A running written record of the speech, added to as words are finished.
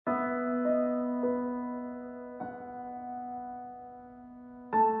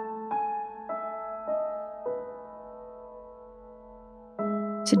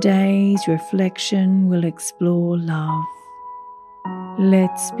Today's reflection will explore love.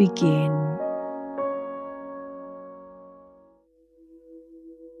 Let's begin.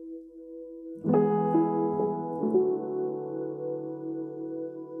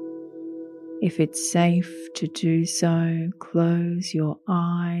 If it's safe to do so, close your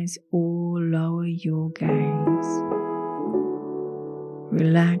eyes or lower your gaze.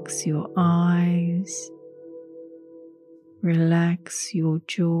 Relax your eyes. Relax your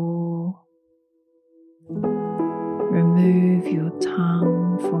jaw. Remove your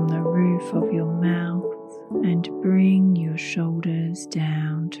tongue from the roof of your mouth and bring your shoulders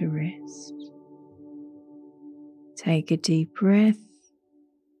down to rest. Take a deep breath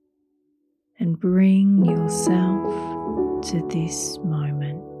and bring yourself to this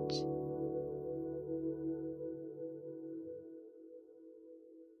moment.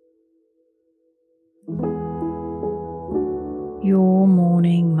 Your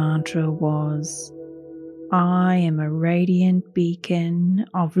morning mantra was, "I am a radiant beacon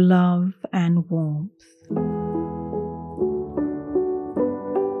of love and warmth."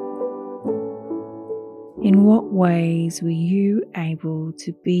 In what ways were you able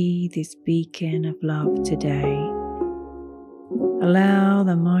to be this beacon of love today? Allow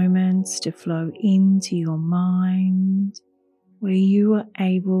the moments to flow into your mind where you are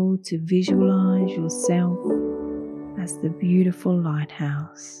able to visualize yourself as the beautiful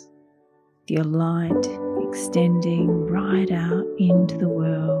lighthouse, your light extending right out into the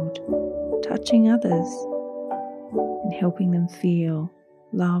world, touching others and helping them feel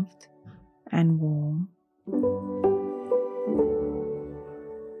loved and warm.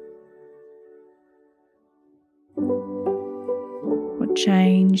 What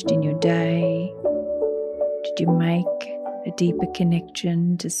changed in your day? Did you make a deeper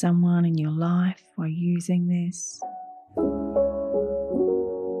connection to someone in your life while using this?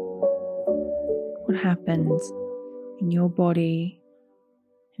 What happens in your body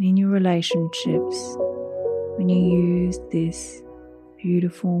and in your relationships when you use this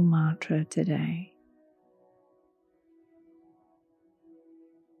beautiful mantra today?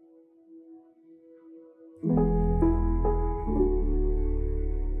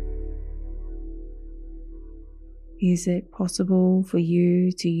 Is it possible for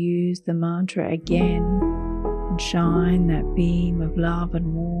you to use the mantra again and shine that beam of love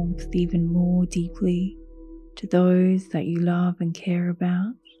and warmth even more deeply to those that you love and care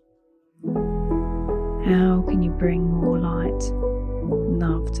about? How can you bring more light and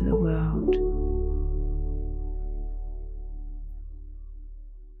love to the world?